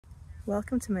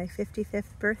Welcome to my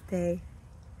 55th birthday.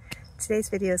 Today's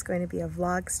video is going to be a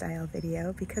vlog style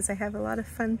video because I have a lot of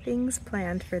fun things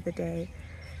planned for the day.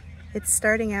 It's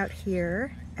starting out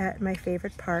here at my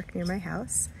favorite park near my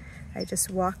house. I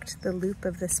just walked the loop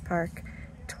of this park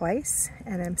twice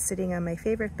and I'm sitting on my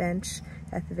favorite bench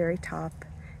at the very top,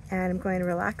 and I'm going to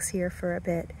relax here for a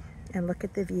bit and look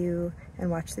at the view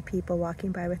and watch the people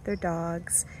walking by with their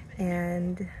dogs,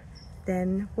 and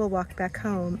then we'll walk back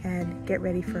home and get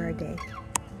ready for our day.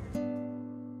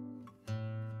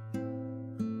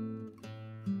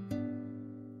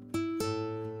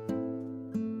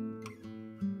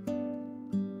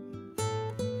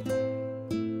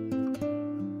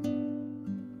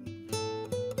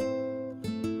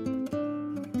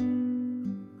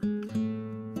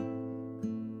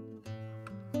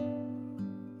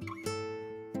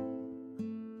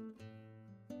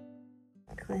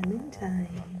 Clementine.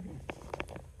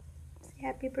 Say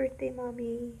happy birthday,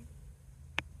 Mommy.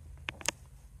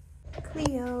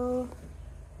 Cleo,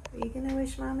 are you gonna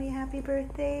wish Mommy a happy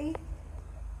birthday?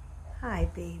 Hi,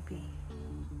 baby.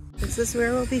 This is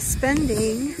where we'll be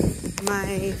spending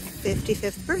my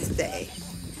 55th birthday,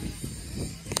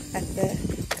 at the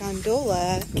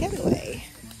gondola getaway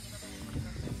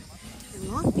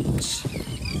in Long Beach.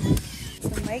 So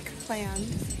Mike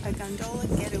planned a gondola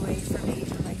getaway for me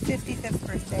for my 55th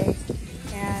birthday,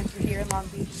 and we're here in Long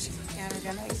Beach, and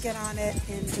we're gonna get on it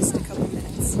in just a couple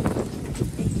minutes.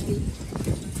 Thank you.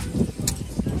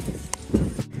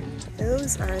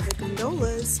 Those are the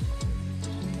gondolas.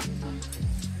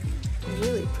 They're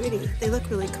really pretty. They look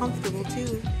really comfortable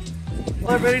too.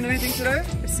 Celebrating anything today?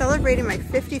 We're celebrating my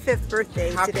 55th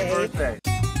birthday today. Happy birthday.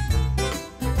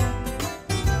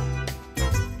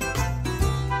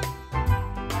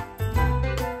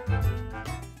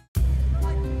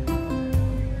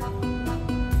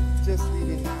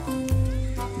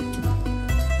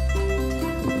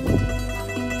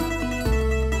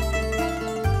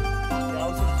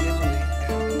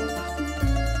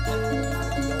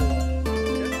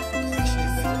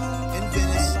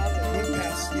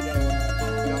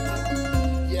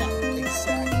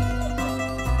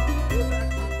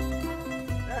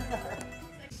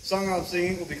 The song I'm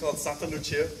singing will be called Santa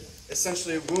Lucia,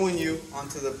 essentially wooing you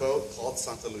onto the boat called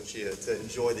Santa Lucia to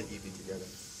enjoy the evening together.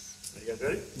 Are you guys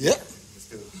ready? Yeah. Let's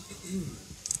do it.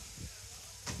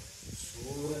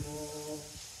 Suono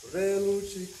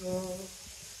relucica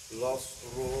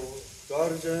l'astro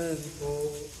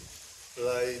d'argento,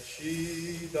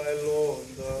 laici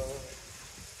dall'onda,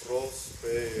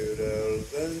 prospera il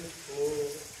vento,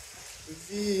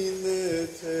 vine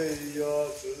te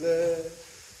iadle,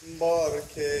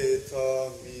 barchetta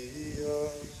mia,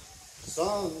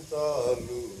 Santa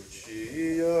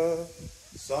Lucia,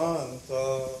 Santa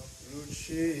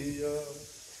Lucia,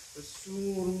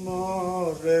 sul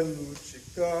mare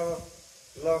luccica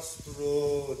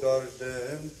l'astro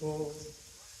d'argento,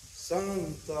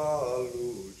 Santa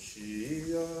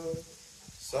Lucia,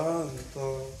 Santa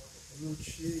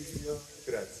Lucia.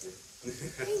 Grazie.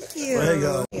 Thank you. There you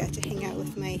go. I got to hang out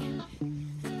with my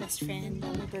best friend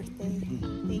on my birthday.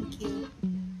 Thank you.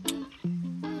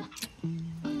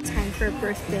 Time for a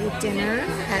birthday dinner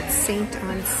at St.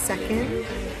 on 2nd.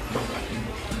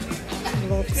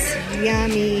 Looks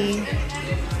yummy.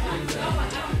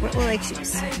 What will I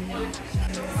choose?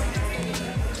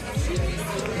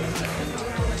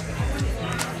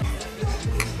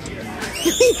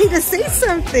 You need to say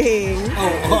something.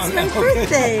 Oh, it's my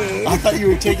birthday. I thought you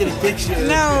were taking a picture.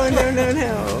 No.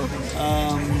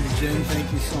 Jen,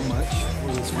 thank you so much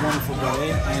for this wonderful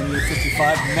day. And you're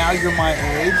 55. Now you're my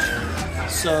age.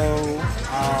 So,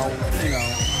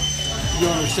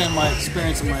 you'll understand my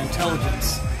experience and my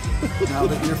intelligence now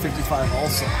that you're 55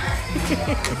 also.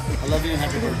 I love you and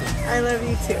happy birthday. I love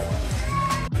you too.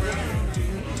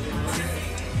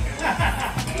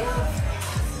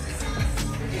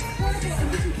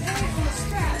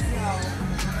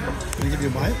 Can I give you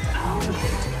a bite?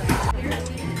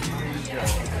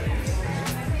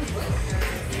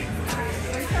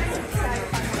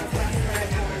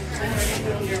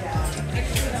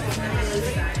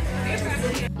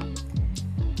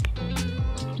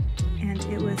 And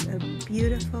it was a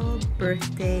beautiful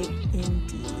birthday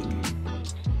indeed.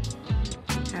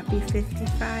 Happy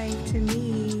 55 to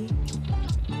me.